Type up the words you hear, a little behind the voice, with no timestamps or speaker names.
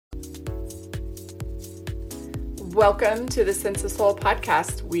Welcome to the Sense of Soul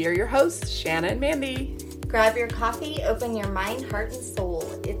podcast. We are your hosts, Shanna and Mandy. Grab your coffee, open your mind, heart, and soul.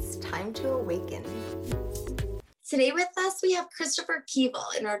 It's time to awaken. Today with us, we have Christopher Keevil,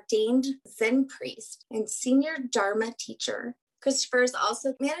 an ordained Zen priest and senior Dharma teacher. Christopher is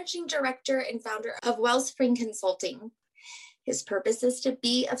also managing director and founder of Wellspring Consulting. His purpose is to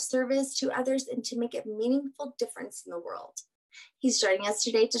be of service to others and to make a meaningful difference in the world. He's joining us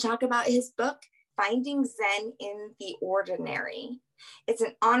today to talk about his book, Finding Zen in the Ordinary. It's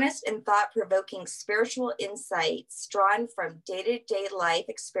an honest and thought-provoking spiritual insights drawn from day-to-day life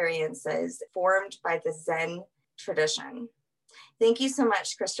experiences formed by the Zen tradition. Thank you so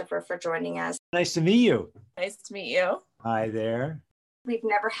much, Christopher, for joining us. Nice to meet you. Nice to meet you. Hi there. We've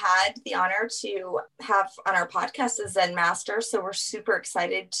never had the honor to have on our podcast a Zen master, so we're super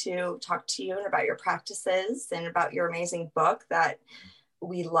excited to talk to you and about your practices and about your amazing book that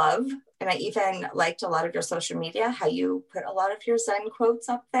we love. And I even liked a lot of your social media, how you put a lot of your Zen quotes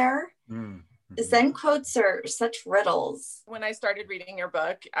up there. Mm-hmm. Zen quotes are such riddles. When I started reading your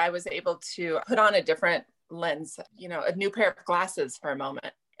book, I was able to put on a different lens, a new pair of glasses for a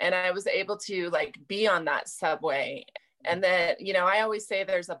moment. And I was able to be on that subway. And that, I always say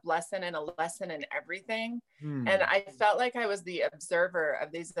there's a blessing and a lesson in everything. And I felt like I was the observer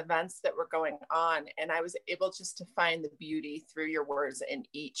of these events that were going on. And I was able just to find the beauty through your words in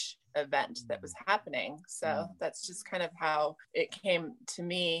each event that was happening. So that's just kind of how it came to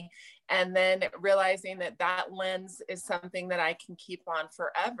me. And then realizing that that lens is something that I can keep on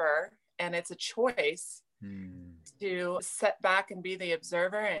forever. And it's a choice to sit back and be the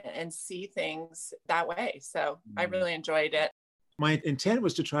observer and see things that way. So I really enjoyed it. My intent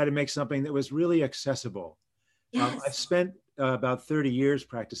was to try to make something that was really accessible. Yes. I've spent about 30 years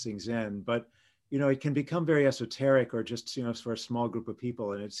practicing Zen, but it can become very esoteric or just for a small group of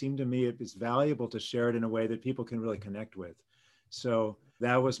people. And it seemed to me it's valuable to share it in a way that people can really connect with. So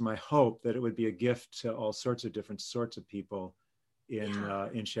that was my hope, that it would be a gift to all sorts of different sorts of people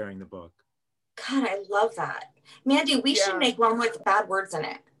in sharing the book. God, I love that. Mandy, we should make one with bad words in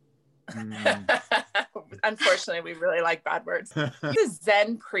it. Unfortunately, we really like bad words. The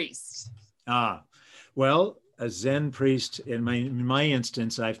Zen priest. Well, a Zen priest, in my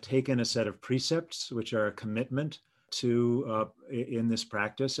instance, I've taken a set of precepts, which are a commitment to in this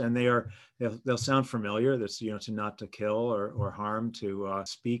practice, and they'll sound familiar. That's to not to kill or harm, to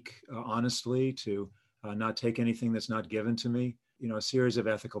speak honestly, to not take anything that's not given to me. A series of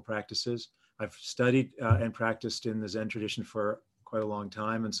ethical practices. I've studied and practiced in the Zen tradition for quite a long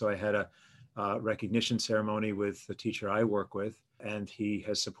time. And so I had a recognition ceremony with the teacher I work with, and he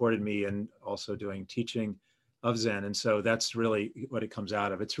has supported me in also doing teaching of Zen. And so that's really what it comes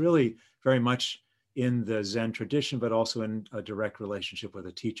out of. It's really very much in the Zen tradition, but also in a direct relationship with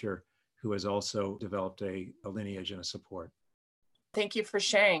a teacher who has also developed a lineage and a support. Thank you for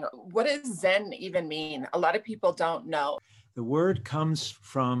sharing. What does Zen even mean? A lot of people don't know. The word comes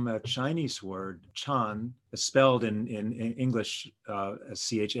from a Chinese word, Chan, spelled in English as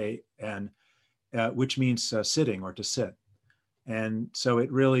C-H-A-N, which means sitting or to sit. And so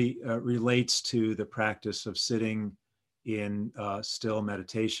it really relates to the practice of sitting in still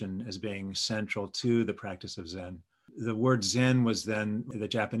meditation as being central to the practice of Zen. The word Zen was then, the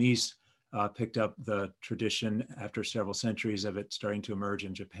Japanese picked up the tradition after several centuries of it starting to emerge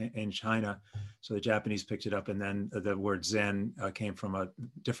in China. So the Japanese picked it up, and then the word Zen came from a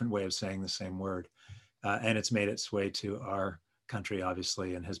different way of saying the same word. And it's made its way to our country,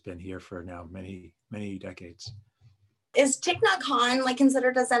 obviously, and has been here for now many, many decades. Is Thich Nhat Hanh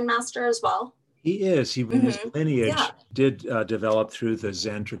considered a Zen master as well? He is. His lineage did develop through the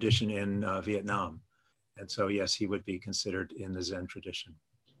Zen tradition in Vietnam. And so, yes, he would be considered in the Zen tradition.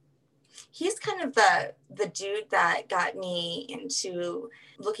 He's kind of the dude that got me into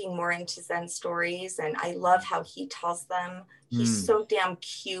looking more into Zen stories, and I love how he tells them. He's so damn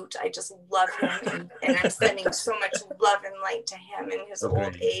cute. I just love him, and I'm sending so much love and light to him in his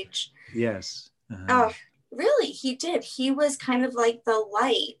old age. Yes. Oh, really? He did. He was kind of like the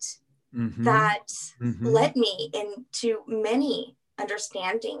light that led me into many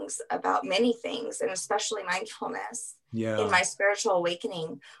understandings about many things, and especially mindfulness. In my spiritual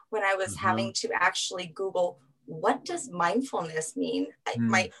awakening, when I was having to actually Google, what does mindfulness mean?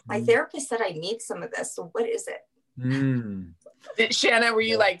 My therapist said I need some of this. So what is it? Shanna, were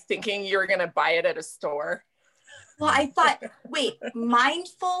you thinking you were going to buy it at a store? Well, I thought, wait,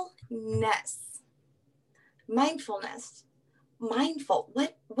 mindfulness, mindful.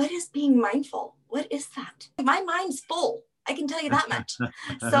 What is being mindful? What is that? My mind's full. I can tell you that much.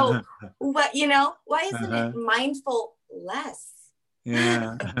 So what, why isn't it mindful less?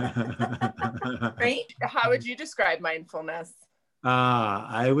 Yeah. Right? How would you describe mindfulness?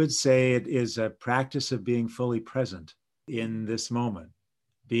 I would say it is a practice of being fully present in this moment,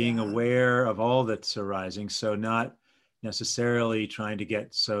 being aware of all that's arising. So not necessarily trying to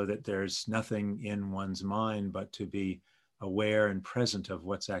get so that there's nothing in one's mind, but to be aware and present of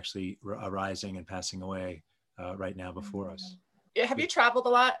what's actually arising and passing away right now before us. Have you traveled a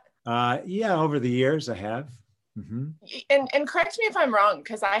lot? Yeah, over the years I have. Mm-hmm. And correct me if I'm wrong,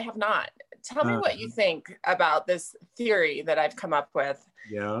 because I have not. Tell me what you think about this theory that I've come up with.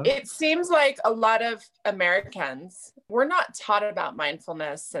 Yeah. It seems like a lot of Americans, we're not taught about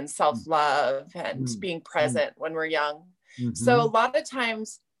mindfulness and self-love and being present when we're young. Mm-hmm. So a lot of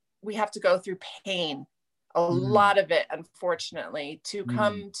times we have to go through pain, a lot of it, unfortunately, to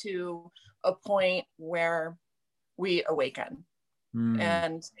come to a point where we awaken.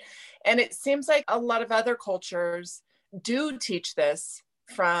 And it seems like a lot of other cultures do teach this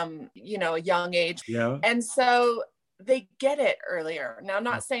from, a young age. Yeah. And so they get it earlier. Now, I'm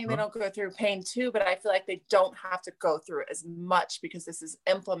not saying they don't go through pain too, but I feel like they don't have to go through as much because this is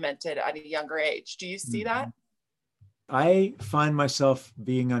implemented at a younger age. Do you see that? I find myself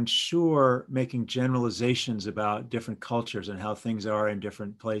being unsure, making generalizations about different cultures and how things are in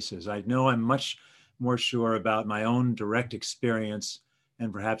different places. I know I'm much more sure about my own direct experience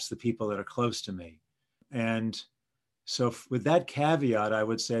and perhaps the people that are close to me. And so with that caveat, I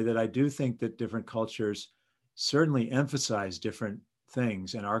would say that I do think that different cultures certainly emphasize different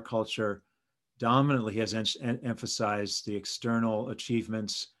things. And our culture dominantly has emphasized the external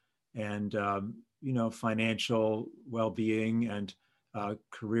achievements and, financial well-being and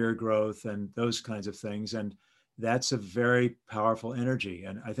career growth and those kinds of things. And that's a very powerful energy.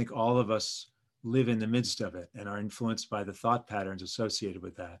 And I think all of us live in the midst of it and are influenced by the thought patterns associated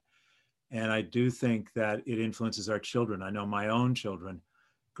with that. And I do think that it influences our children. I know my own children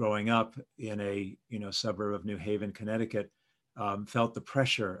growing up in a suburb of New Haven, Connecticut, felt the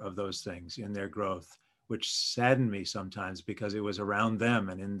pressure of those things in their growth, which saddened me sometimes because it was around them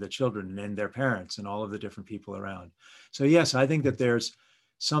and in the children and in their parents and all of the different people around. So yes, I think that there's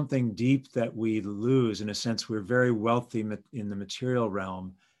something deep that we lose. In a sense, we're very wealthy in the material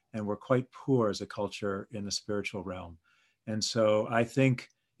realm, and we're quite poor as a culture in the spiritual realm. And so I think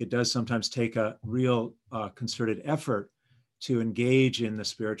it does sometimes take a real concerted effort to engage in the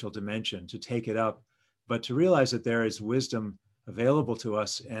spiritual dimension, to take it up, but to realize that there is wisdom available to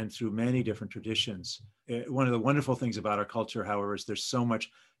us and through many different traditions. One of the wonderful things about our culture, however, is there's so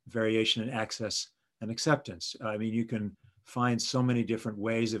much variation and access and acceptance. I mean, you can find so many different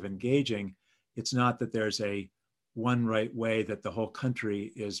ways of engaging. It's not that there's a one right way that the whole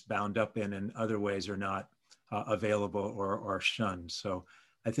country is bound up in and other ways are not available or shunned. So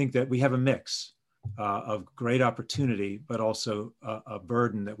I think that we have a mix of great opportunity, but also a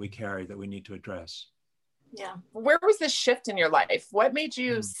burden that we carry that we need to address. Yeah. Where was this shift in your life? What made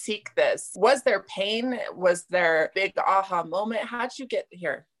you seek this? Was there pain? Was there a big aha moment? How'd you get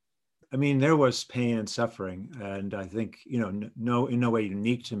here? I mean, there was pain and suffering, and I think, in no way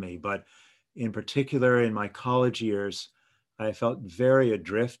unique to me, but in particular in my college years, I felt very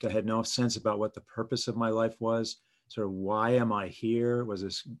adrift. I had no sense about what the purpose of my life was. Sort of, why am I here? Was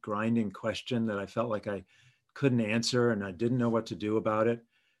this grinding question that I felt like I couldn't answer, and I didn't know what to do about it.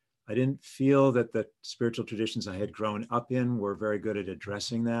 I didn't feel that the spiritual traditions I had grown up in were very good at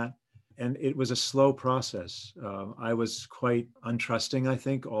addressing that. And it was a slow process. I was quite untrusting, I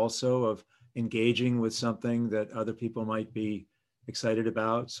think, also of engaging with something that other people might be excited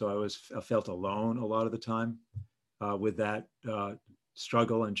about. So I felt alone a lot of the time with that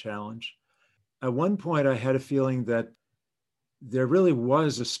struggle and challenge. At one point, I had a feeling that there really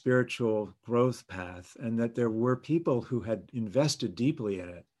was a spiritual growth path and that there were people who had invested deeply in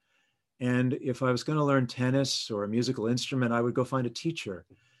it. And if I was going to learn tennis or a musical instrument, I would go find a teacher.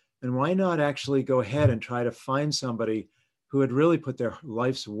 And why not actually go ahead and try to find somebody who had really put their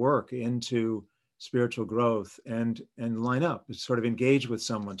life's work into spiritual growth and line up, sort of engage with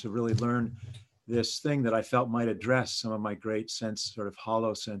someone to really learn this thing that I felt might address some of my great sense, sort of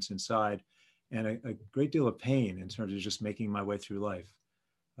hollow sense inside, and a great deal of pain in terms of just making my way through life,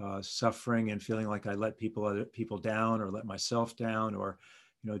 suffering and feeling like I let other people down or let myself down or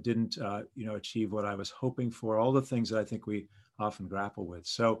didn't achieve what I was hoping for, all the things that I think we often grapple with.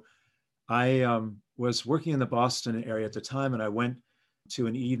 So I was working in the Boston area at the time, and I went to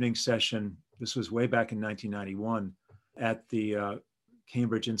an evening session. This was way back in 1991 at the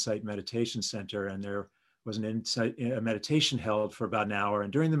Cambridge Insight Meditation Center, and there was a meditation held for about an hour.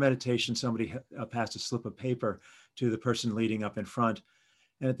 And during the meditation, somebody passed a slip of paper to the person leading up in front.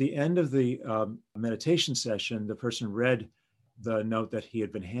 And at the end of the meditation session, the person read the note that he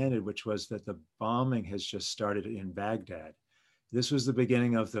had been handed, which was that the bombing has just started in Baghdad. This was the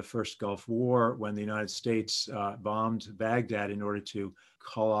beginning of the first Gulf War, when the United States bombed Baghdad in order to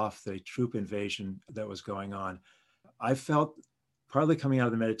call off the troop invasion that was going on. I felt, partly coming out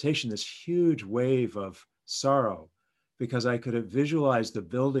of the meditation, this huge wave of sorrow, because I could have visualized the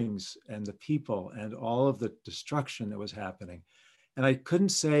buildings and the people and all of the destruction that was happening. And I couldn't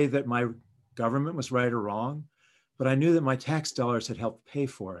say that my government was right or wrong, but I knew that my tax dollars had helped pay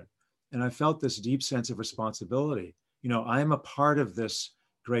for it. And I felt this deep sense of responsibility. You know, I'm a part of this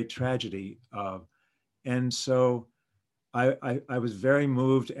great tragedy. And so I was very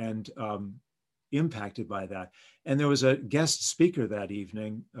moved and impacted by that. And there was a guest speaker that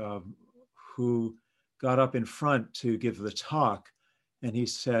evening who got up in front to give the talk. And he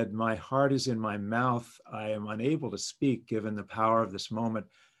said, "My heart is in my mouth. I am unable to speak given the power of this moment.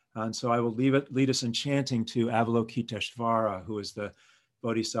 And so I will lead us in chanting to Avalokiteshvara, who is the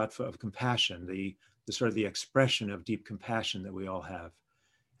Bodhisattva of compassion, the sort of the expression of deep compassion that we all have."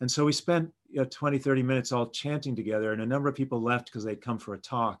 And so we spent 20, 30 minutes all chanting together, and a number of people left because they'd come for a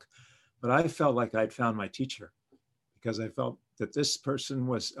talk. But I felt like I'd found my teacher, because I felt that this person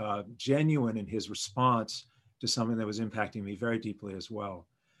was genuine in his response to something that was impacting me very deeply as well.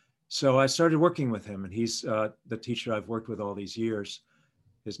 So I started working with him, and he's the teacher I've worked with all these years.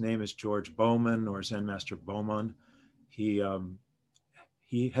 His name is George Bowman, or Zen Master Bowman. He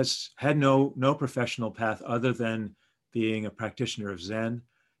has had no professional path other than being a practitioner of Zen.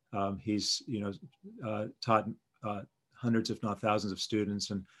 He's taught hundreds, if not thousands, of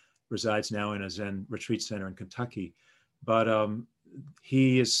students, and resides now in a Zen retreat center in Kentucky. But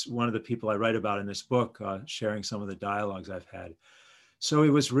he is one of the people I write about in this book, sharing some of the dialogues I've had. So it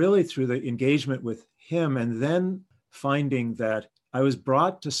was really through the engagement with him, and then finding that I was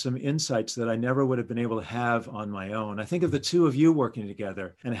brought to some insights that I never would have been able to have on my own. I think of the two of you working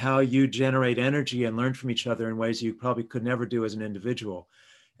together and how you generate energy and learn from each other in ways you probably could never do as an individual.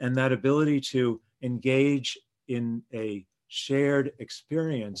 And that ability to engage in a shared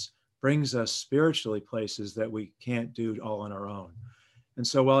experience brings us spiritually places that we can't do all on our own. And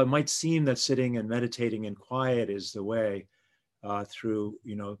so while it might seem that sitting and meditating in quiet is the way through,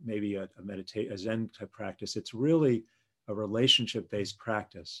 maybe a Zen type practice, it's really a relationship-based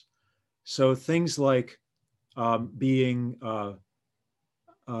practice. So things like being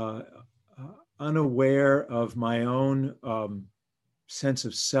unaware of my own sense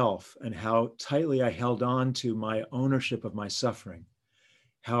of self and how tightly I held on to my ownership of my suffering,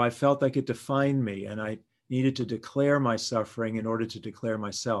 how I felt like it defined me and I needed to declare my suffering in order to declare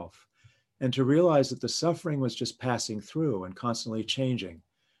myself, and to realize that the suffering was just passing through and constantly changing.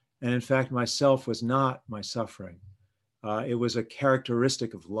 And in fact, myself was not my suffering. It was a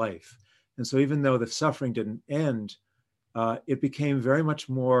characteristic of life. And so even though the suffering didn't end, it became very much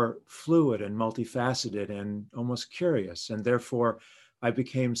more fluid and multifaceted and almost curious. And therefore, I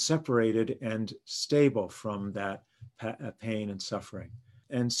became separated and stable from that pain and suffering.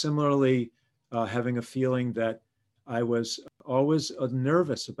 And similarly, having a feeling that I was always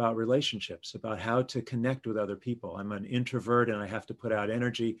nervous about relationships, about how to connect with other people. I'm an introvert and I have to put out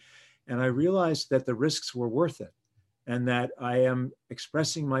energy. And I realized that the risks were worth it, and that I am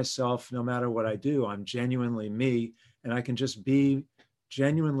expressing myself no matter what I do. I'm genuinely me, and I can just be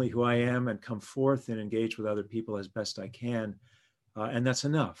genuinely who I am and come forth and engage with other people as best I can. And that's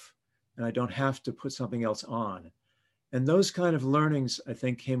enough. And I don't have to put something else on. And those kind of learnings, I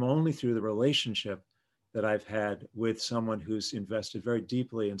think, came only through the relationship that I've had with someone who's invested very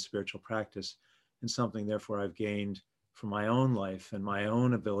deeply in spiritual practice, and something, therefore, I've gained from my own life and my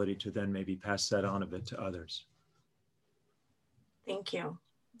own ability to then maybe pass that on a bit to others. Thank you.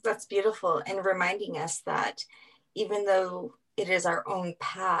 That's beautiful. And reminding us that even though it is our own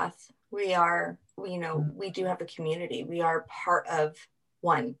path, we do have a community. We are part of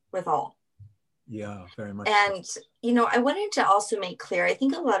one with all. Yeah, very much. And, I wanted to also make clear, I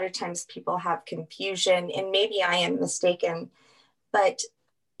think a lot of times people have confusion, and maybe I am mistaken, but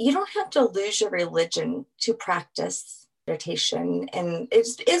you don't have to lose your religion to practice meditation. And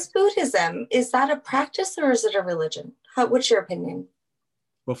is Buddhism, is that a practice or is it a religion? What's your opinion?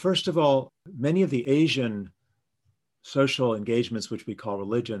 Well, first of all, many of the Asian social engagements, which we call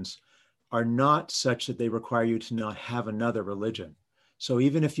religions, are not such that they require you to not have another religion. So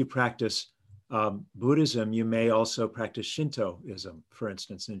even if you practice Buddhism, you may also practice Shintoism, for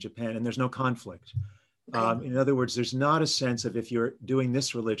instance, in Japan, and there's no conflict. Okay. In other words, there's not a sense of if you're doing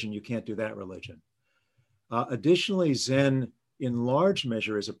this religion, you can't do that religion. Additionally, Zen, in large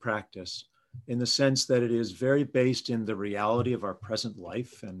measure, is a practice. in the sense that it is very based in the reality of our present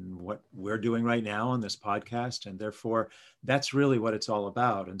life and what we're doing right now on this podcast. And therefore, that's really what it's all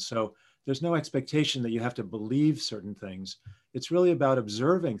about. And so there's no expectation that you have to believe certain things. It's really about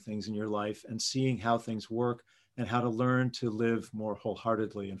observing things in your life and seeing how things work and how to learn to live more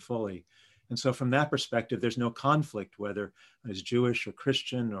wholeheartedly and fully. And so from that perspective, there's no conflict, whether it's Jewish or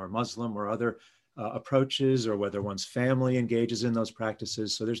Christian or Muslim or other approaches, or whether one's family engages in those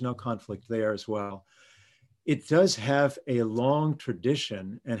practices. So there's no conflict there as well. It does have a long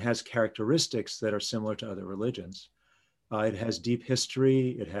tradition and has characteristics that are similar to other religions. It has deep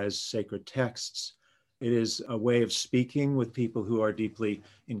history, it has sacred texts. It is a way of speaking with people who are deeply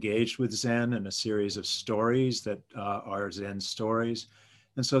engaged with Zen, and a series of stories that are Zen stories.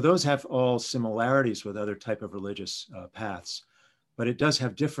 And so those have all similarities with other type of religious paths. But it does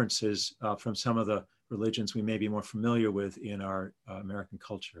have differences from some of the religions we may be more familiar with in our American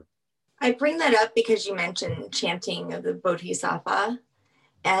culture. I bring that up because you mentioned chanting of the Bodhisattva.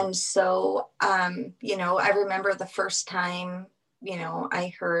 And so, I remember the first time,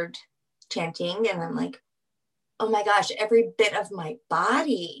 I heard chanting, and I'm like, oh my gosh, every bit of my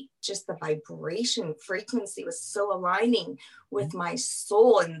body, just the vibration frequency was so aligning with my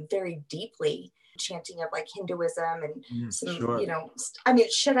soul and very deeply. Chanting of like Hinduism and some, sure.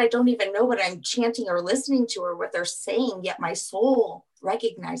 I don't even know what I'm chanting or listening to or what they're saying, yet my soul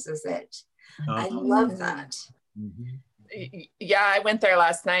recognizes it. I love that. Mm-hmm. Yeah, I went there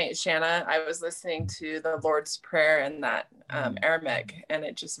last night, Shanna. I was listening to the Lord's Prayer in that Aramaic, and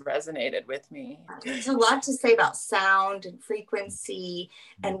it just resonated with me. There's a lot to say about sound and frequency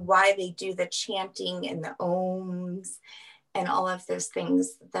and why they do the chanting and the ohms and all of those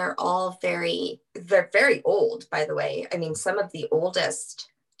things. They're very old, by the way. I mean, some of the oldest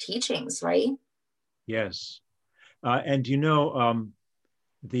teachings, right? Yes. And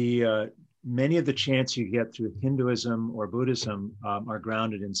many of the chants you get through Hinduism or Buddhism are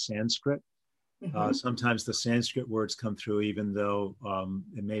grounded in Sanskrit. Mm-hmm. Sometimes the Sanskrit words come through, even though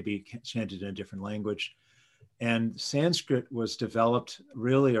it may be chanted in a different language. And Sanskrit was developed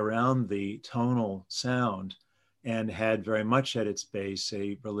really around the tonal sound, and had very much at its base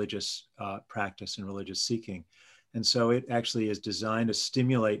a religious practice and religious seeking. And so it actually is designed to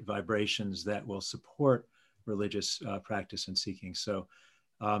stimulate vibrations that will support religious practice and seeking. So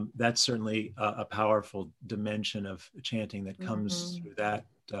that's certainly a powerful dimension of chanting that comes through that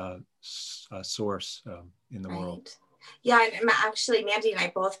source in the world. Yeah, and actually Mandy and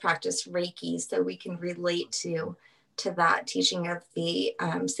I both practice Reiki, so we can relate to that teaching of the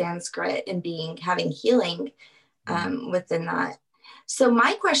Sanskrit and having healing within that. So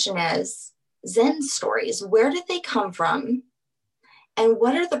my question is, Zen stories, where did they come from? And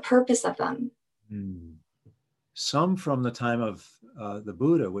what are the purpose of them? Some from the time of the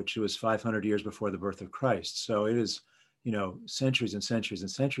Buddha, which was 500 years before the birth of Christ. So it is, centuries and centuries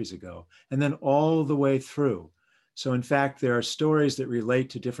and centuries ago, and then all the way through. So in fact, there are stories that relate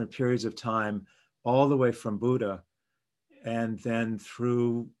to different periods of time, all the way from Buddha, and then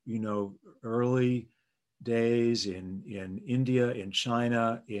through, early days in India, in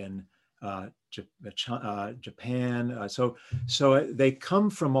China, in Japan. So they come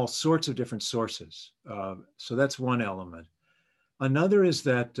from all sorts of different sources. So that's one element. Another is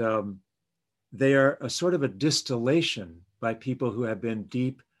that they are a sort of a distillation by people who have been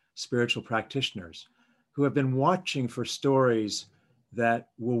deep spiritual practitioners, who have been watching for stories that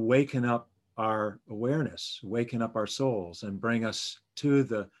will waken up our awareness, waken up our souls, and bring us to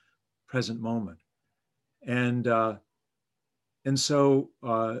the present moment. And so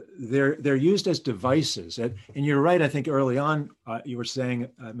they're used as devices. And you're right, I think early on, you were saying,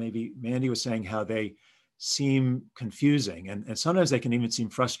 maybe Mandy was saying how they seem confusing. And sometimes they can even seem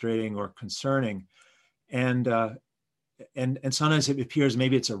frustrating or concerning. And sometimes it appears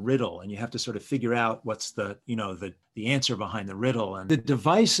maybe it's a riddle, and you have to sort of figure out what's the answer behind the riddle. And the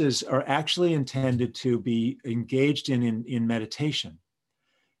devices are actually intended to be engaged in meditation.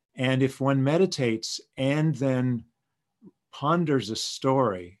 And if one meditates and then ponders a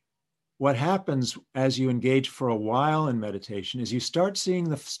story, what happens as you engage for a while in meditation is you start seeing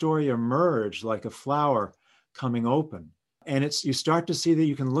the story emerge like a flower coming open. And you start to see that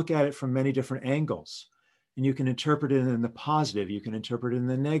you can look at it from many different angles, and you can interpret it in the positive, you can interpret it in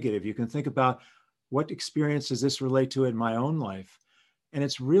the negative, you can think about what experience does this relate to in my own life. And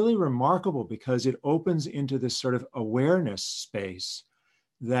it's really remarkable because it opens into this sort of awareness space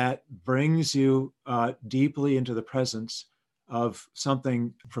that brings you deeply into the presence of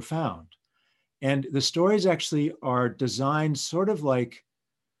something profound. And the stories actually are designed sort of like,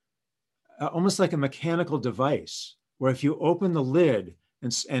 almost like a mechanical device, where if you open the lid,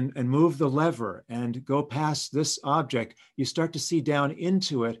 and move the lever and go past this object, you start to see down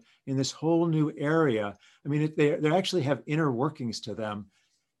into it in this whole new area. I mean, they actually have inner workings to them,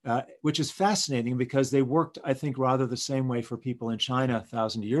 which is fascinating because they worked, I think, rather the same way for people in China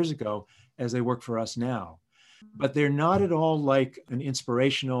 1,000 years ago as they work for us now. But they're not at all like an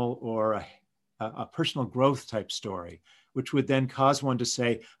inspirational or a personal growth type story, which would then cause one to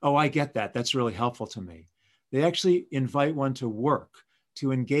say, oh, I get that. That's really helpful to me. They actually invite one to work,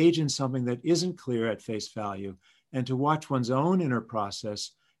 to engage in something that isn't clear at face value, and to watch one's own inner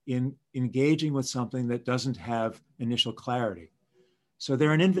process in engaging with something that doesn't have initial clarity. So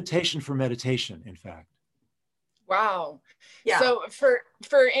they're an invitation for meditation, in fact. Wow. Yeah. So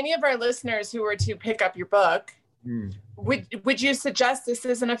for any of our listeners who were to pick up your book, would you suggest this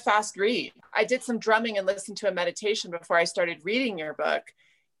isn't a fast read? I did some drumming and listened to a meditation before I started reading your book,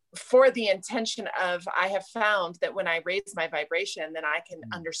 for the intention of, I have found that when I raise my vibration, then I can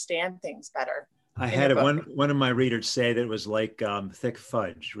understand things better. I had one of my readers say that it was like thick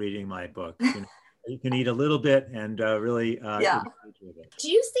fudge reading my book. You can eat a little bit and really yeah. Do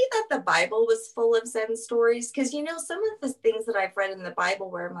you see that the Bible was full of Zen stories? Because, you know, some of the things that I've read in the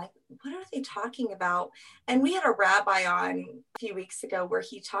Bible where I'm like, what are they talking about? And we had a rabbi on a few weeks ago where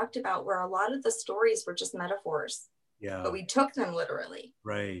he talked about where a lot of the stories were just metaphors. Yeah. But we took them literally.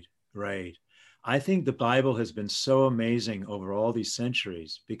 Right, right. I think the Bible has been so amazing over all these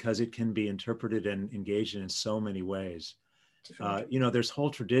centuries because it can be interpreted and engaged in so many ways. You know, there's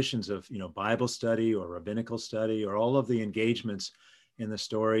whole traditions of, you know, Bible study or rabbinical study or all of the engagements in the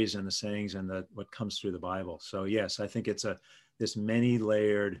stories and the sayings and what comes through the Bible. So yes, I think it's this many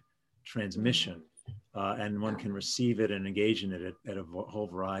layered transmission and one can receive it and engage in it at a whole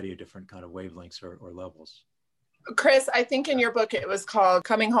variety of different kind of wavelengths or levels. Chris, I think in your book, it was called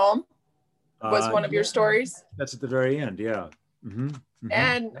Coming Home, was one of your stories. That's at the very end. Yeah. Mm-hmm. Mm-hmm.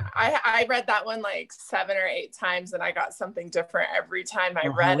 And I read that one like 7 or 8 times and I got something different every time I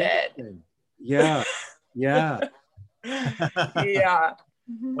read it. Yeah. Yeah. Yeah.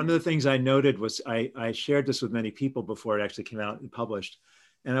 One of the things I noted was I shared this with many people before it actually came out and published.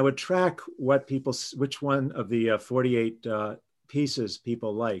 And I would track which one of the 48 pieces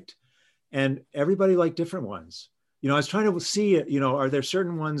people liked. And everybody liked different ones. You know, I was trying to see, you know, are there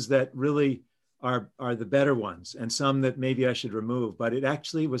certain ones that really are the better ones and some that maybe I should remove, but it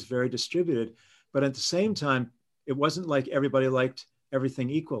actually was very distributed. But at the same time, it wasn't like everybody liked everything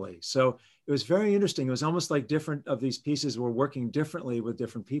equally. So it was very interesting. It was almost like different of these pieces were working differently with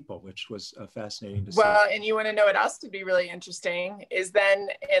different people, which was fascinating to see. Well, and you want to know what else would be really interesting is then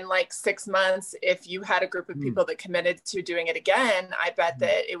in like 6 months, if you had a group of people that committed to doing it again, I bet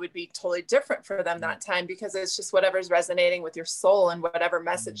that it would be totally different for them that time because it's just whatever's resonating with your soul and whatever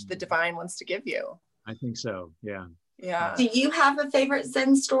message the divine wants to give you. I think so. Yeah. Yeah. Do you have a favorite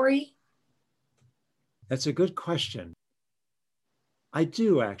Zen story? That's a good question. I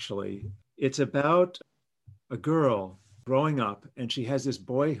do, actually. It's about a girl growing up, and she has this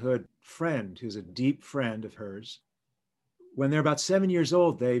boyhood friend who's a deep friend of hers. When they're about 7 years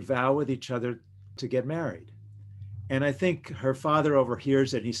old, they vow with each other to get married. And I think her father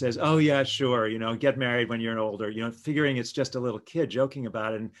overhears it. And he says, oh, yeah, sure, you know, get married when you're older, you know, figuring it's just a little kid joking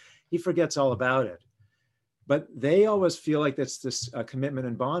about it. And he forgets all about it. But they always feel like that's this commitment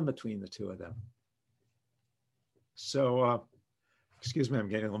and bond between the two of them. So, excuse me, I'm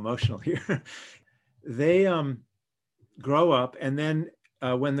getting a little emotional here. They grow up, and then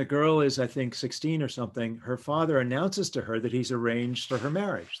when the girl is, I think, 16 or something, her father announces to her that he's arranged for her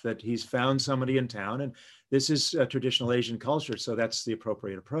marriage, that he's found somebody in town, and this is a traditional Asian culture, so that's the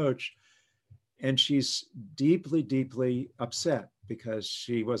appropriate approach. And she's deeply, deeply upset because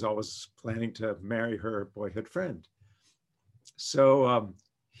she was always planning to marry her boyhood friend. So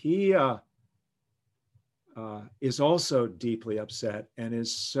he is also deeply upset and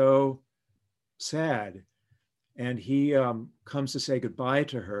is so sad. And he comes to say goodbye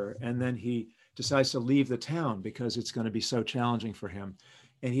to her. And then he decides to leave the town because it's going to be so challenging for him.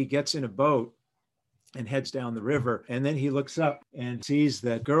 And he gets in a boat and heads down the river. And then he looks up and sees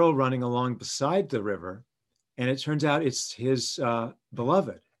that girl running along beside the river. And it turns out it's his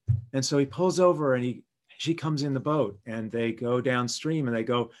beloved. And so he pulls over and she comes in the boat and they go downstream and they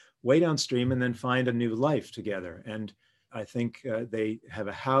go way downstream and then find a new life together. And I think they have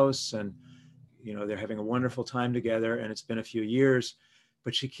a house and, you know, they're having a wonderful time together, and it's been a few years,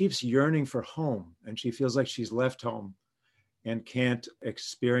 but she keeps yearning for home, and she feels like she's left home and can't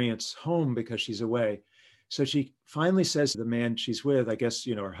experience home because she's away. So she finally says to the man she's with, I guess,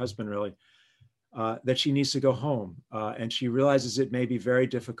 you know, her husband really, that she needs to go home. And she realizes it may be very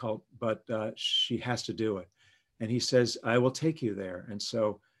difficult, but she has to do it. And he says, I will take you there. And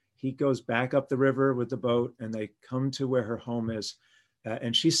so he goes back up the river with the boat, and they come to where her home is.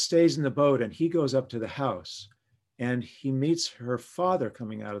 And she stays in the boat, and he goes up to the house, and he meets her father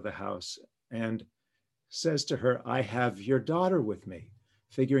coming out of the house and says to her, I have your daughter with me,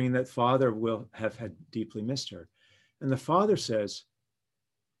 figuring that father will have had deeply missed her. And the father says,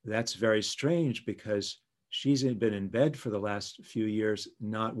 that's very strange, because she's been in bed for the last few years,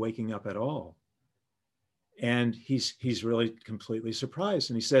 not waking up at all. And he's really completely surprised.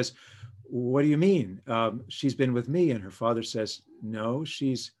 And he says, what do you mean? She's been with me. And her father says, no,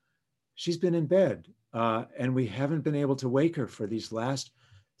 she's been in bed. And we haven't been able to wake her for these last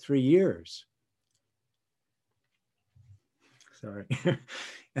 3 years. Sorry.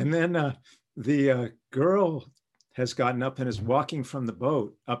 And then the girl has gotten up and is walking from the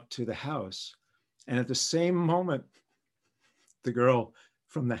boat up to the house. And at the same moment, the girl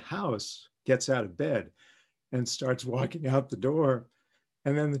from the house gets out of bed and starts walking out the door.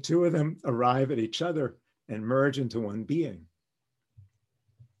 And then the two of them arrive at each other and merge into one being.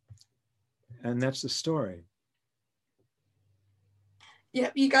 And that's the story.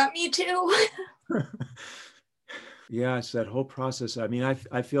 Yep, you got me too. Yeah, it's that whole process. I mean,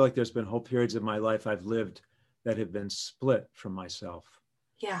 I feel like there's been whole periods of my life I've lived that have been split from myself.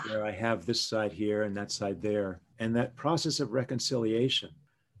 Yeah. Where I have this side here and that side there. And that process of reconciliation,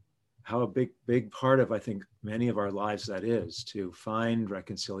 how a big part of, I think, many of our lives that is, to find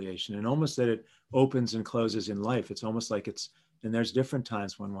reconciliation, and almost that it opens and closes in life. It's almost like and there's different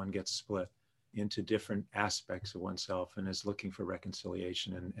times when one gets split into different aspects of oneself and is looking for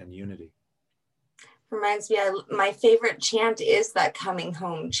reconciliation and unity. Reminds me, my favorite chant is that coming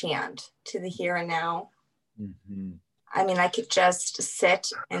home chant, to the here and now. Mm-hmm. I mean, I could just sit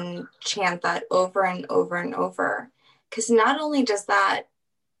and chant that over and over and over, because not only does that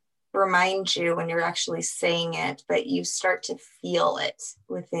remind you when you're actually saying it, but you start to feel it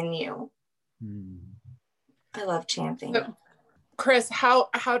within you. Mm. I love chanting. So, Chris, how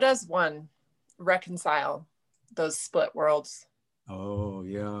does one reconcile those split worlds? Oh,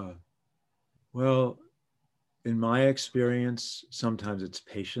 yeah. Well, in my experience, sometimes it's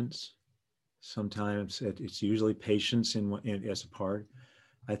patience. Sometimes it's usually patience as a part.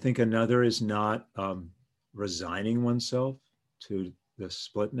 I think another is not resigning oneself to the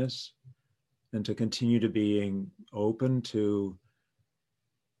splitness, and to continue to being open to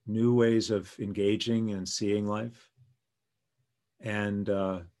new ways of engaging and seeing life, and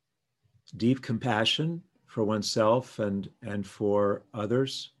deep compassion for oneself and for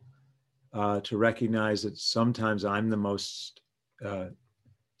others, to recognize that sometimes I'm the most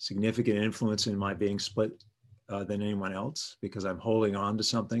significant influence in my being split than anyone else, because I'm holding on to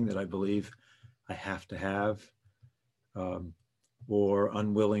something that I believe I have to have, or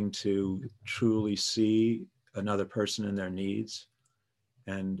unwilling to truly see another person and their needs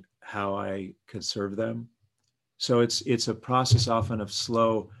and how I could serve them. So it's a process often of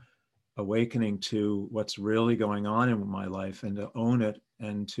slow awakening to what's really going on in my life, and to own it,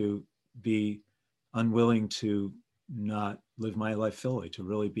 and to be unwilling to not live my life fully, to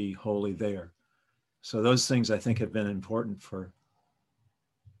really be wholly there. So those things I think have been important for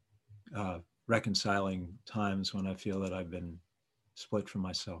reconciling times when I feel that I've been split from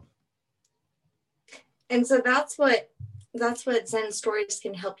myself. And so that's what Zen stories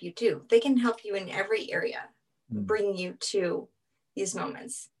can help you do. They can help you in every area, bring you to these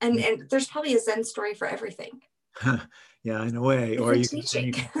moments. And there's probably a Zen story for everything. Yeah, in a way. Or you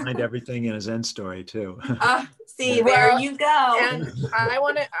can find everything in a Zen story too. See, there you go. And I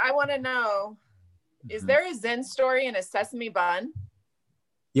want to know, is there a Zen story in a sesame bun?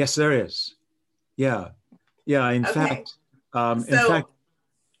 Yes, there is. Yeah. In fact,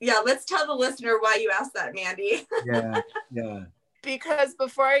 yeah, let's tell the listener why you asked that, Mandy. Yeah. Because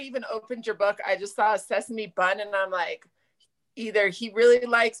before I even opened your book, I just saw a sesame bun, and I'm like, either he really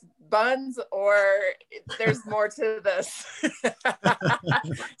likes buns or there's more to this.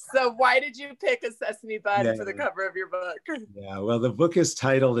 So why did you pick a sesame bun for the cover of your book? Yeah, well, the book is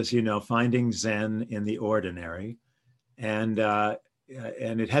titled, as you know, Finding Zen in the Ordinary. And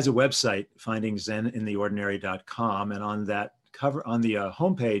it has a website, findingzenintheordinary.com. And on that cover, on the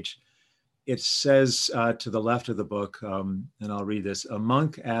homepage, it says to the left of the book, and I'll read this: a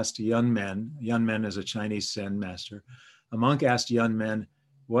monk asked Yun Men is a Chinese Zen master. A monk asked Yun Men,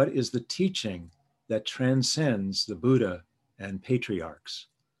 what is the teaching that transcends the Buddha and patriarchs?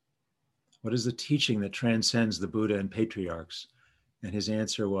 What is the teaching that transcends the Buddha and patriarchs? And his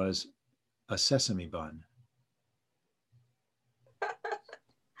answer was a sesame bun.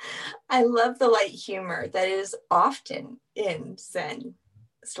 I love the light humor that is often in Zen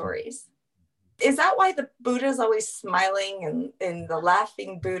stories. Is that why the Buddha is always smiling and the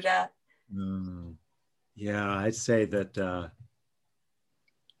laughing Buddha? Yeah, I'd say that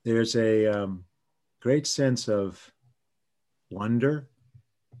there's a great sense of wonder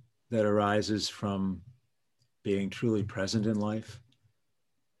that arises from being truly present in life.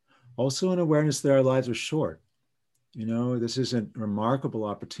 Also an awareness that our lives are short. You know, this is a remarkable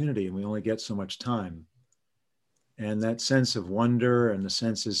opportunity and we only get so much time. And that sense of wonder and the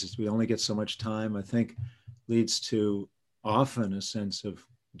sense is we only get so much time, I think leads to often a sense of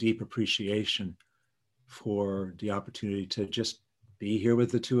deep appreciation for the opportunity to just be here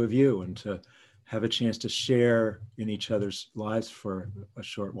with the two of you and to have a chance to share in each other's lives for a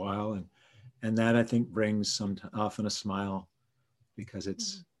short while. And that I think brings often a smile because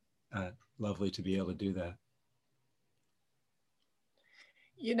it's lovely to be able to do that.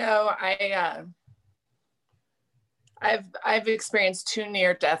 You know, I've experienced 2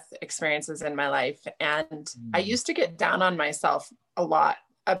 near-death experiences in my life, and I used to get down on myself a lot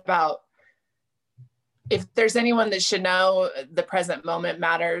about if there's anyone that should know the present moment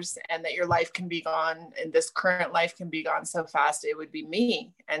matters and that your life can be gone and this current life can be gone so fast, it would be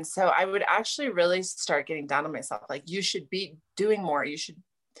me. And so I would actually really start getting down on myself. Like, you should be doing more. You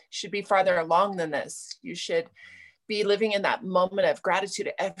should be farther along than this. You should be living in that moment of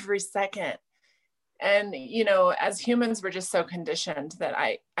gratitude every second. And, you know, as humans, we're just so conditioned that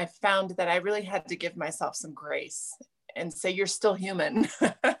I found that I really had to give myself some grace and say, you're still human.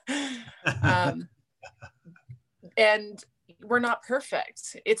 And we're not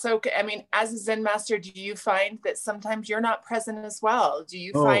perfect. It's okay. I mean, as a Zen master, do you find that sometimes you're not present as well? Do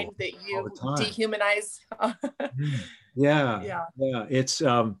you find that you dehumanize? Yeah. It's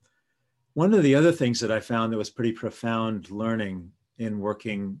one of the other things that I found that was pretty profound learning in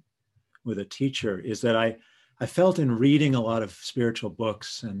working with a teacher is that I felt in reading a lot of spiritual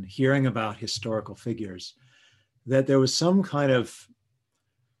books and hearing about historical figures that there was some kind of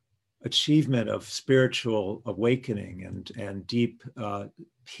achievement of spiritual awakening and deep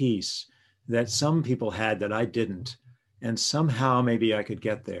peace that some people had that I didn't. And somehow maybe I could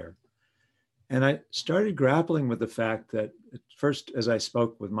get there. And I started grappling with the fact that at first, as I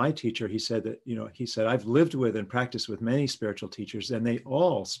spoke with my teacher, he said that, you know, he said, I've lived with and practiced with many spiritual teachers and they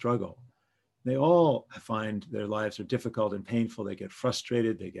all struggle. They all find their lives are difficult and painful. They get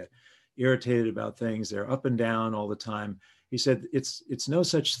frustrated, they get irritated about things. They're up and down all the time. He said, it's no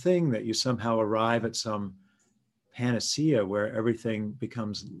such thing that you somehow arrive at some panacea where everything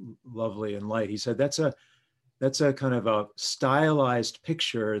becomes lovely and light. He said, that's a kind of a stylized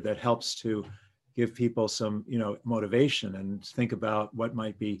picture that helps to give people some, you know, motivation and think about what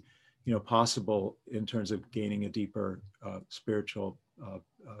might be, you know, possible in terms of gaining a deeper spiritual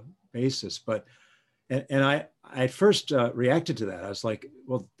basis. But and I at first reacted to that. I was like,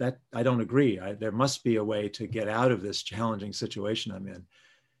 well, that I don't agree. There must be a way to get out of this challenging situation I'm in.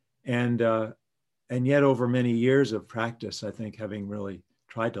 And yet over many years of practice, I think having really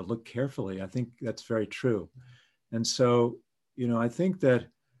tried to look carefully, I think that's very true. And so, you know, I think that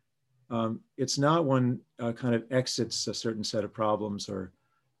it's not one kind of exits a certain set of problems or,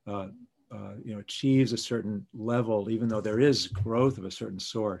 you know, achieves a certain level, even though there is growth of a certain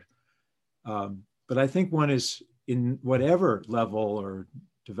sort. But I think one is in whatever level or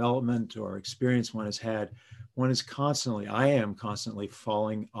development or experience one has had, I am constantly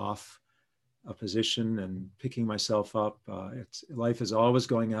falling off a position and picking myself up. Life is always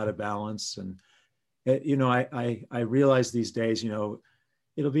going out of balance. And, you know, I realize these days, you know,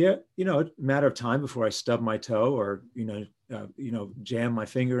 it'll be a matter of time before I stub my toe or, you know, jam my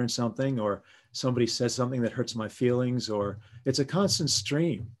finger in something or somebody says something that hurts my feelings, or it's a constant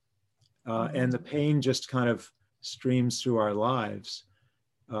stream. And the pain just kind of streams through our lives.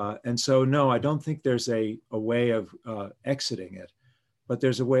 And so, no, I don't think there's a way of exiting it, but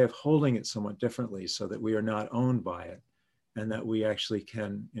there's a way of holding it somewhat differently so that we are not owned by it and that we actually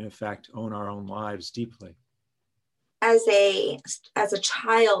can, in fact, own our own lives deeply. As a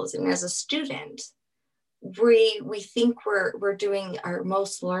child and as a student, we think we're doing our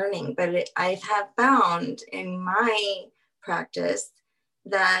most learning, but I have found in my practice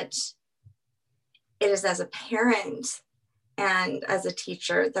that it is as a parent and as a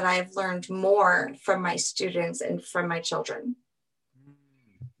teacher that I've learned more from my students and from my children.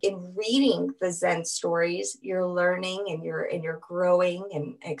 In reading the Zen stories, you're learning and you're growing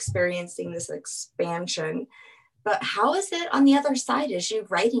and experiencing this expansion. But how is it on the other side as you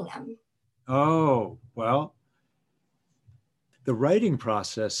writing them? Oh, well, the writing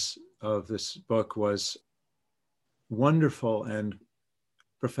process of this book was wonderful and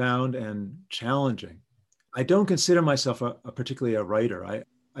profound and challenging. I don't consider myself particularly a writer.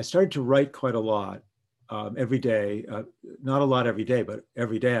 I started to write quite a lot every day. Not a lot every day, but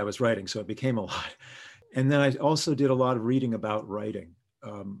every day I was writing, so it became a lot. And then I also did a lot of reading about writing.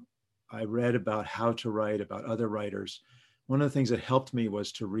 I read about how to write, about other writers. One of the things that helped me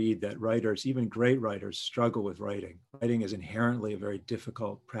was to read that writers, even great writers, struggle with writing. Writing is inherently a very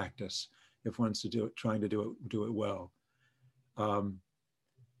difficult practice if one's trying to do it well.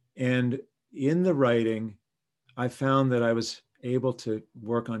 And in the writing, I found that I was able to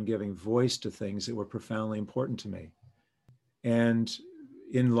work on giving voice to things that were profoundly important to me. And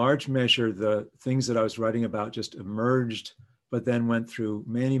in large measure, the things that I was writing about just emerged, but then went through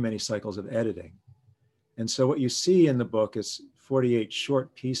many, many cycles of editing. And so what you see in the book is 48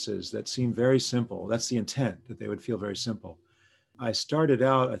 short pieces that seem very simple. That's the intent, that they would feel very simple. I started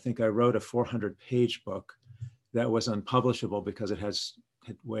out, I think I wrote a 400-page book that was unpublishable because it had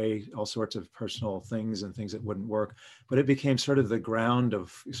all sorts of personal things and things that wouldn't work. But it became sort of the ground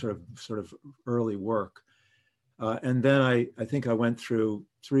of sort of early work. And then I think I went through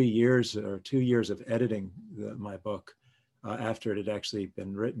 3 years or 2 years of editing my book after it had actually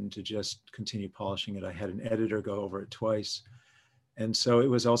been written, to just continue polishing it. I had an editor go over it twice. And so it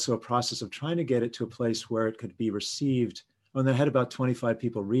was also a process of trying to get it to a place where it could be received. And I had about 25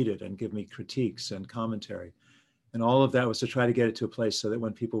 people read it and give me critiques and commentary. And all of that was to try to get it to a place so that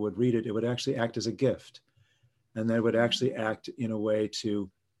when people would read it, it would actually act as a gift. And that it would actually act in a way to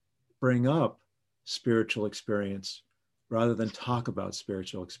bring up spiritual experience rather than talk about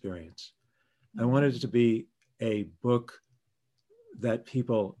spiritual experience. I wanted it to be a book that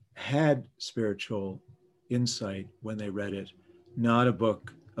people had spiritual insight when they read it, not a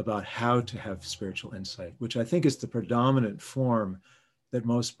book about how to have spiritual insight, which I think is the predominant form that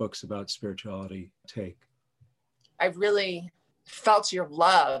most books about spirituality take. I really felt your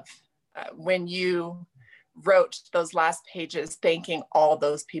love when you wrote those last pages, thanking all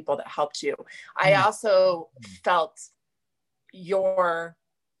those people that helped you. I also felt your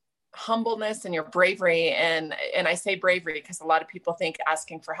humbleness and your bravery. And I say bravery because a lot of people think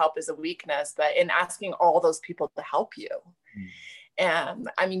asking for help is a weakness, but in asking all those people to help you. And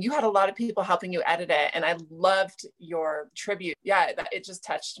I mean, you had a lot of people helping you edit it, and I loved your tribute. Yeah, it just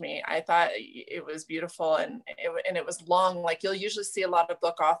touched me. I thought it was beautiful, and it was long. Like, you'll usually see a lot of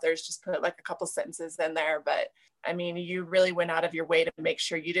book authors just put like a couple sentences in there, but I mean, you really went out of your way to make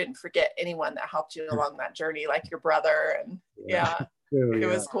sure you didn't forget anyone that helped you along that journey, like your brother. And it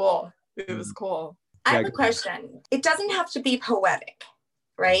was cool. It was cool. I have a question. It doesn't have to be poetic,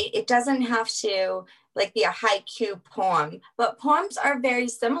 right? It doesn't have to like be a haiku poem, but poems are very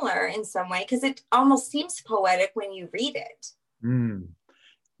similar in some way because it almost seems poetic when you read it.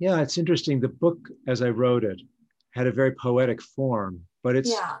 Yeah, it's interesting. The book, as I wrote it, had a very poetic form, but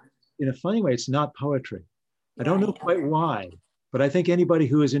it's in a funny way, it's not poetry. I don't know quite why, but I think anybody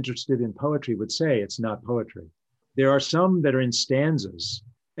who is interested in poetry would say it's not poetry. There are some that are in stanzas,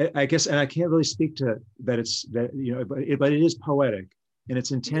 I guess, and I can't really speak to that. But it is poetic. And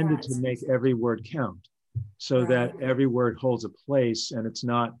it's intended to make every word count so that every word holds a place, and it's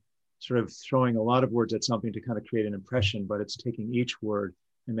not sort of throwing a lot of words at something to kind of create an impression, but it's taking each word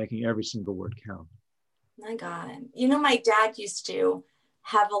and making every single word count. My God. You know, my dad used to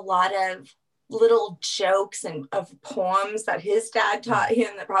have a lot of little jokes and of poems that his dad taught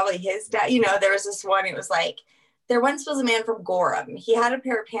him, that probably his dad, there was this one, it was like, there once was a man from Gorham. He had a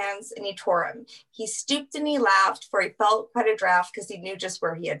pair of pants and he tore them. He stooped and he laughed, for he felt quite a draft because he knew just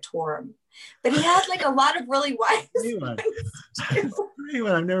where he had tore them. But he had like a lot of really wise ones too.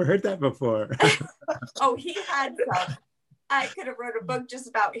 I've never heard that before. Oh, he had some. I could have wrote a book just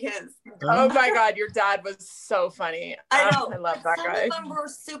about his. Oh my God, your dad was so funny. I know. I love that guy. Some of them were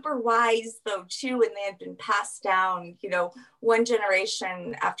super wise though too, and they had been passed down, one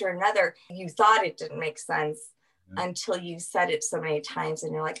generation after another. You thought it didn't make sense until you said it so many times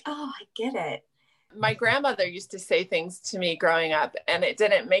and you're like, oh, I get it. My grandmother used to say things to me growing up and it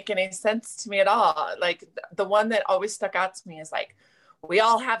didn't make any sense to me at all. Like, the one that always stuck out to me is like, we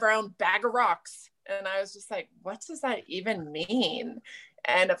all have our own bag of rocks. And I was just like, what does that even mean?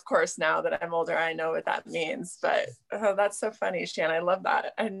 And of course, now that I'm older, I know what that means. But that's so funny, Shan. I love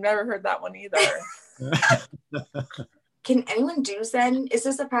that. I've never heard that one either. Can anyone do Zen? Is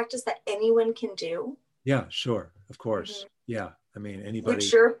this a practice that anyone can do? Yeah, sure. Of course. Yeah. I mean, anybody.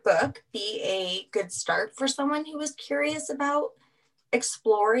 Would your book be a good start for someone who was curious about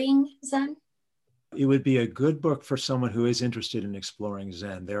exploring Zen? It would be a good book for someone who is interested in exploring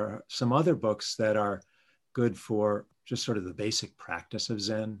Zen. There are some other books that are good for just sort of the basic practice of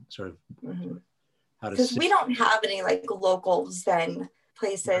Zen, sort of how to. Because we don't have any like local Zen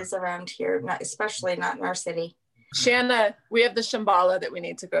places around here, especially not in our city. Shanna, we have the Shambhala that we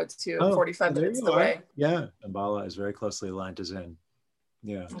need to go to 45 minutes away. Yeah, Shambhala is very closely aligned to Zen.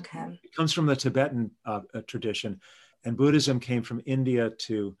 Yeah. Okay. It comes from the Tibetan tradition, and Buddhism came from India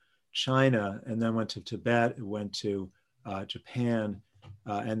to China, and then went to Tibet, went to Japan,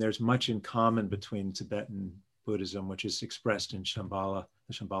 and there's much in common between Tibetan Buddhism, which is expressed in Shambhala,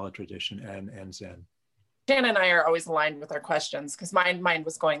 the Shambhala tradition, and Zen. Shanna and I are always aligned with our questions because my mind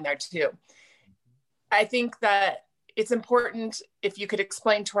was going there too. I think that it's important if you could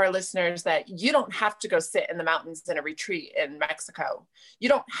explain to our listeners that you don't have to go sit in the mountains in a retreat in Mexico. You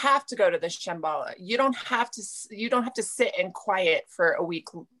don't have to go to the Shambhala. You don't have to sit in quiet for a week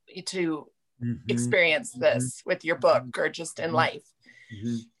to experience this with your book or just in life.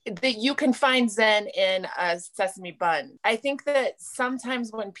 That you can find Zen in a sesame bun. I think that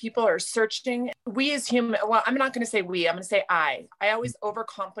sometimes when people are searching, we as human, well, I'm not going to say we, I'm going to say I always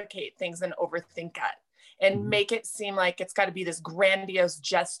overcomplicate things and overthink it and make it seem like it's got to be this grandiose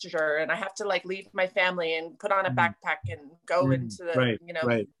gesture. And I have to like leave my family and put on a backpack and go into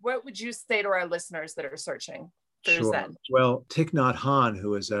the, What would you say to our listeners that are searching for Zen? Well, Thich Nhat Hanh,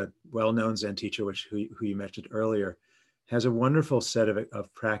 who is a well-known Zen teacher, who you mentioned earlier, has a wonderful set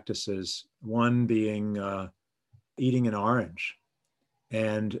of practices, one being eating an orange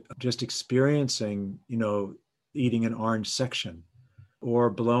and just experiencing, eating an orange section, or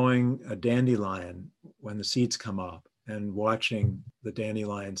blowing a dandelion when the seeds come up and watching the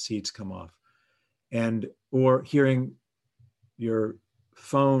dandelion seeds come off, or hearing your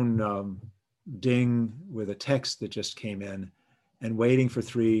phone ding with a text that just came in and waiting for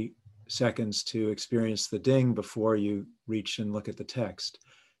 3 seconds to experience the ding before you reach and look at the text.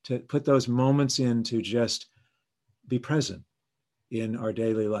 To put those moments in to just be present in our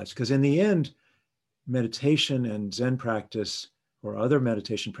daily lives. Because in the end, meditation and Zen practice or other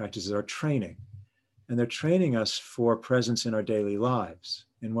meditation practices are training. And they're training us for presence in our daily lives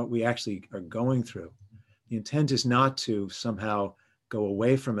and what we actually are going through. The intent is not to somehow go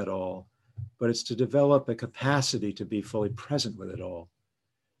away from it all, but it's to develop a capacity to be fully present with it all.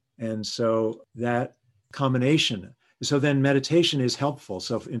 And so that combination, so then meditation is helpful.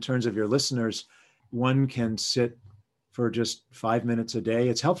 So in terms of your listeners, one can sit for just 5 minutes a day.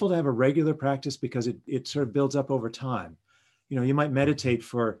 It's helpful to have a regular practice because it sort of builds up over time. You might meditate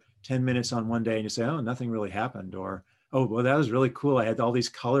for 10 minutes on one day and you say, oh, nothing really happened. Or, oh, well, that was really cool. I had all these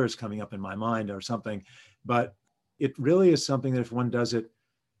colors coming up in my mind or something. But it really is something that if one does it,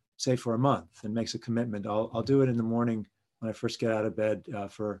 say for a month and makes a commitment, I'll do it in the morning when I first get out of bed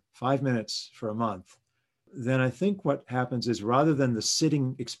for 5 minutes for a month, then I think what happens is rather than the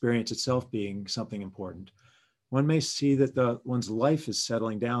sitting experience itself being something important, one may see that one's life is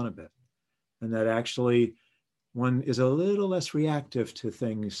settling down a bit and that actually one is a little less reactive to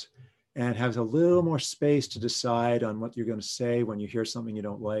things and has a little more space to decide on what you're going to say when you hear something you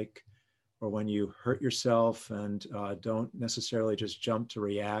don't like, or when you hurt yourself and don't necessarily just jump to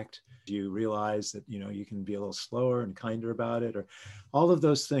react. You realize that, you can be a little slower and kinder about it, or all of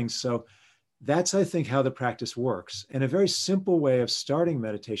those things. So that's, I think, how the practice works. And a very simple way of starting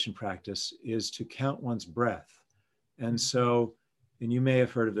meditation practice is to count one's breath. And so, and you may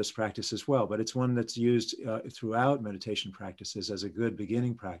have heard of this practice as well, but it's one that's used throughout meditation practices as a good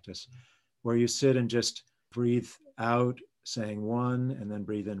beginning practice, where you sit and just breathe out, saying 1, and then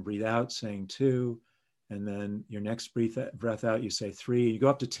breathe in, breathe out, saying 2, and then your next breath out, you say 3. You go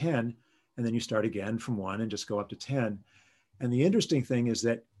up to 10, and then you start again from 1 and just go up to 10. And the interesting thing is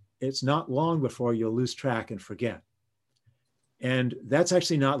that it's not long before you'll lose track and forget. And that's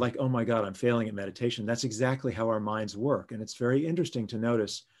actually not like, oh my God, I'm failing at meditation. That's exactly how our minds work. And it's very interesting to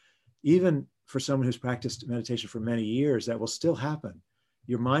notice, even for someone who's practiced meditation for many years, that will still happen.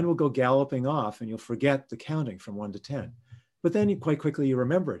 Your mind will go galloping off and you'll forget the counting from 1 to 10. But then quite quickly you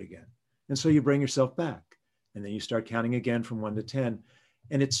remember it again. And so you bring yourself back. And then you start counting again from 1 to 10.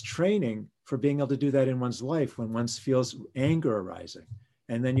 And it's training for being able to do that in one's life when one feels anger arising.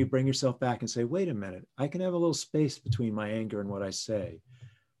 And then you bring yourself back and say, wait a minute, I can have a little space between my anger and what I say.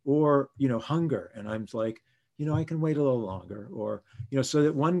 Or, hunger. And I'm like, I can wait a little longer. Or, so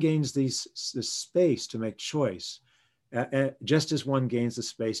that one gains this space to make choice, just as one gains the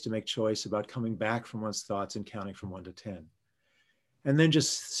space to make choice about coming back from one's thoughts and counting from 1 to 10. And then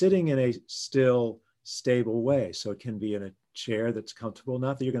just sitting in a still, stable way. So it can be in a chair that's comfortable,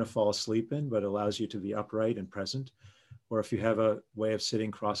 not that you're going to fall asleep in, but allows you to be upright and present. Or if you have a way of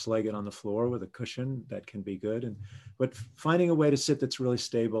sitting cross-legged on the floor with a cushion, that can be good. But finding a way to sit that's really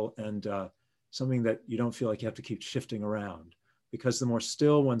stable and something that you don't feel like you have to keep shifting around. Because the more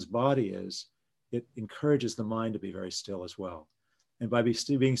still one's body is, it encourages the mind to be very still as well. And by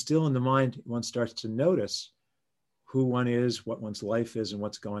being still in the mind, one starts to notice who one is, what one's life is, and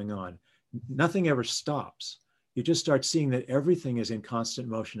what's going on. Nothing ever stops. You just start seeing that everything is in constant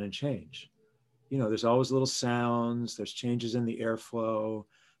motion and change. There's always little sounds, there's changes in the airflow.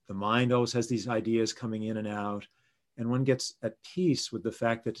 The mind always has these ideas coming in and out. And one gets at peace with the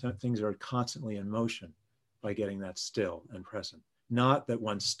fact that things are constantly in motion by getting that still and present. Not that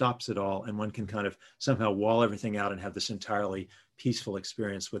one stops it all and one can kind of somehow wall everything out and have this entirely peaceful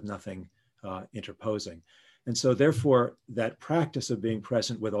experience with nothing interposing. And so therefore, that practice of being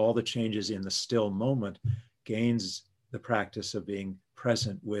present with all the changes in the still moment gains the practice of being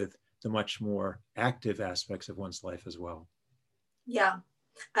present with the much more active aspects of one's life as well. Yeah.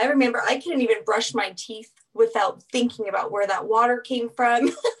 I remember I couldn't even brush my teeth without thinking about where that water came from.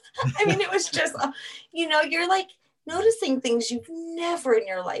 I mean, it was just, you're like noticing things you've never in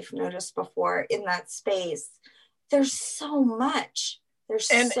your life noticed before in that space. There's so much.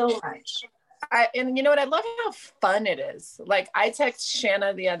 So much. And you know what? I love how fun it is. Like, I texted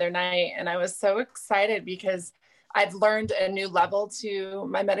Shanna the other night and I was so excited because I've learned a new level to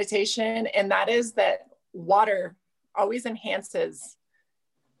my meditation. And that is that water always enhances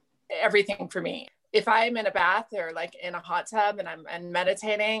everything for me. If I'm in a bath or like in a hot tub and I'm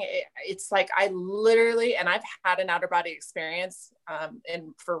meditating, it's like I literally, and I've had an outer body experience,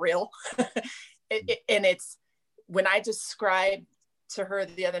 and for real, and it's when I described to her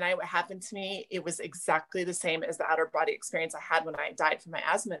the other night what happened to me, it was exactly the same as the outer body experience I had when I died from my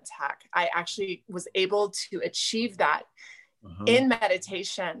asthma attack. I actually was able to achieve that in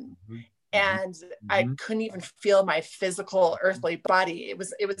meditation. And I couldn't even feel my physical earthly body.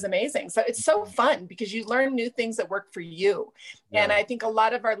 It was amazing. So it's so fun because you learn new things that work for you. Yeah. And I think a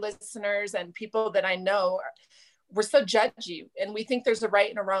lot of our listeners and people that I know, we're so judgy and we think there's a right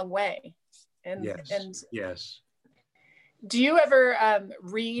and a wrong way. And yes. Do you ever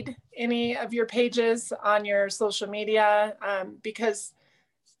read any of your pages on your social media? Because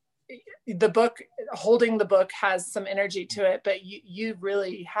the book, holding the book, has some energy to it, but you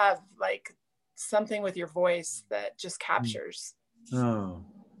really have like something with your voice that just captures.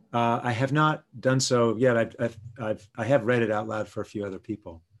 I have not done so yet. I have read it out loud for a few other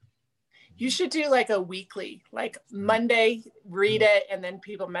people. You should do like a weekly, like Monday, read it, and then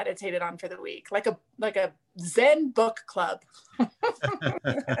people meditate it on for the week, like a Zen book club.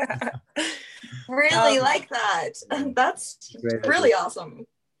 Really like that. That's really awesome.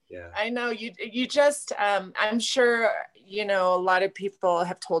 Yeah, I know you just, I'm sure, a lot of people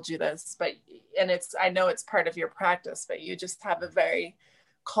have told you this, but, I know it's part of your practice, but you just have a very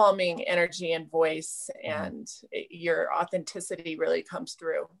calming energy and voice, and your authenticity really comes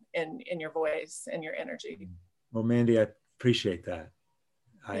through in your voice and your energy. Well, Mandy, I appreciate that.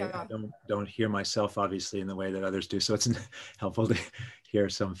 I don't hear myself obviously in the way that others do. So it's helpful to hear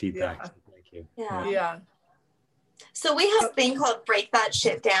some feedback. Yeah. So thank you. Yeah. So we have a thing called Break That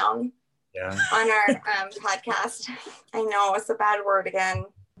Shit Down on our podcast. I know it's a bad word again.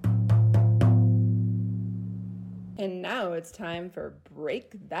 And now it's time for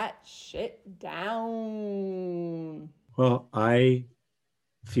Break That Shit Down. Well, I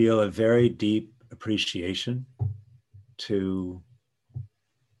feel a very deep appreciation to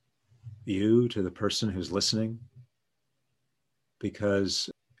you, to the person who's listening, because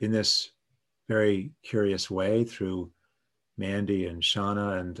in this very curious way, through Mandy and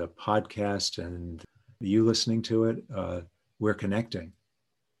Shauna and the podcast and you listening to it, we're connecting.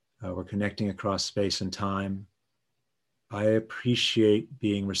 We're connecting across space and time. I appreciate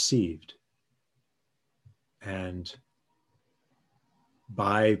being received. And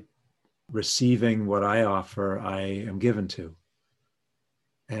by receiving what I offer, I am given to.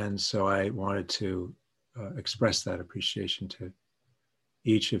 And so I wanted to express that appreciation to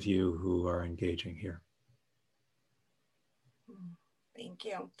each of you who are engaging here. Thank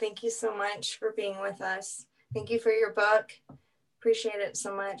you. Thank you so much for being with us. Thank you for your book. Appreciate it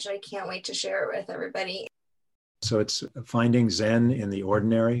so much. I can't wait to share it with everybody. So it's Finding Zen in the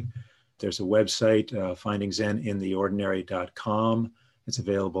Ordinary. There's a website, findingzenintheordinary.com. It's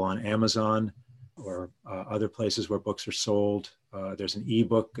available on Amazon or other places where books are sold. There's an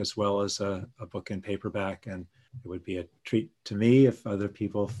ebook as well as a book in paperback, and it would be a treat to me if other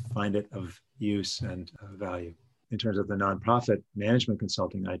people find it of use and value. In terms of the nonprofit management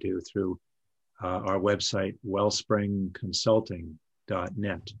consulting I do through our website,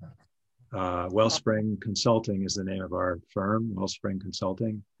 wellspringconsulting.net. Wellspring Consulting is the name of our firm, Wellspring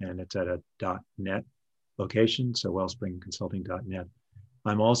Consulting, and it's at a .net location, so wellspringconsulting.net.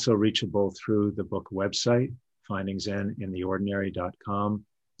 I'm also reachable through the book website, findingzenintheordinary.com.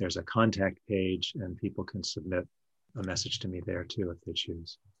 There's a contact page, and people can submit a message to me there too if they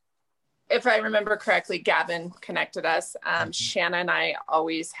choose. if I remember correctly, Gavin connected us. Shanna and I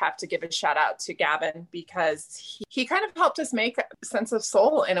always have to give a shout out to Gavin because he kind of helped us make Sense of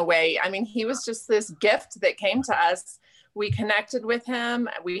Soul in a way. I mean, he was just this gift that came to us. We connected with him.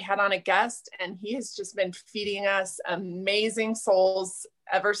 We had on a guest, and he has just been feeding us amazing souls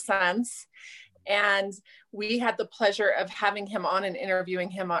ever since. And we had the pleasure of having him on and interviewing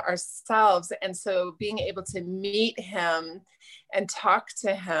him ourselves. And so being able to meet him and talk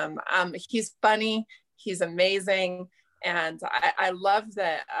to him, he's funny, he's amazing. And I love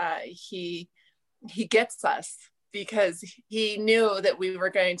that he gets us, because he knew that we were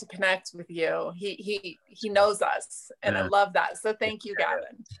going to connect with you. He knows us, and I love that. So thank you,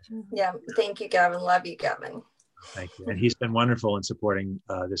 Gavin. Yeah, thank you, Gavin. Love you, Gavin. Thank you. And he's been wonderful in supporting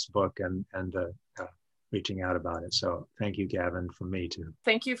this book and reaching out about it. So thank you, Gavin, from me too.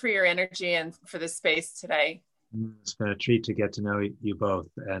 Thank you for your energy and for the space today. It's been a treat to get to know you both.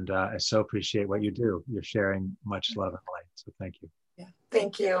 And I so appreciate what you do. You're sharing much love and light. So thank you. Yeah.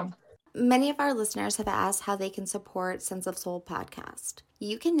 Thank you. Many of our listeners have asked how they can support Sense of Soul podcast.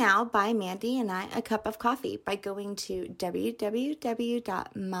 You can now buy Mandy and I a cup of coffee by going to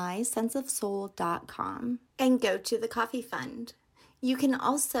www.mysenseofsoul.com and go to the coffee fund. You can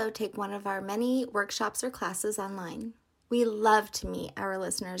also take one of our many workshops or classes online. We love to meet our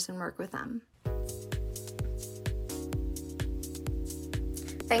listeners and work with them.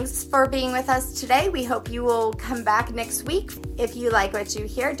 Thanks for being with us today. We hope you will come back next week. If you like what you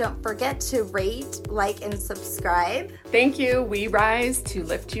hear, don't forget to rate, like, and subscribe. Thank you. We rise to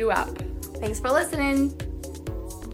lift you up. Thanks for listening.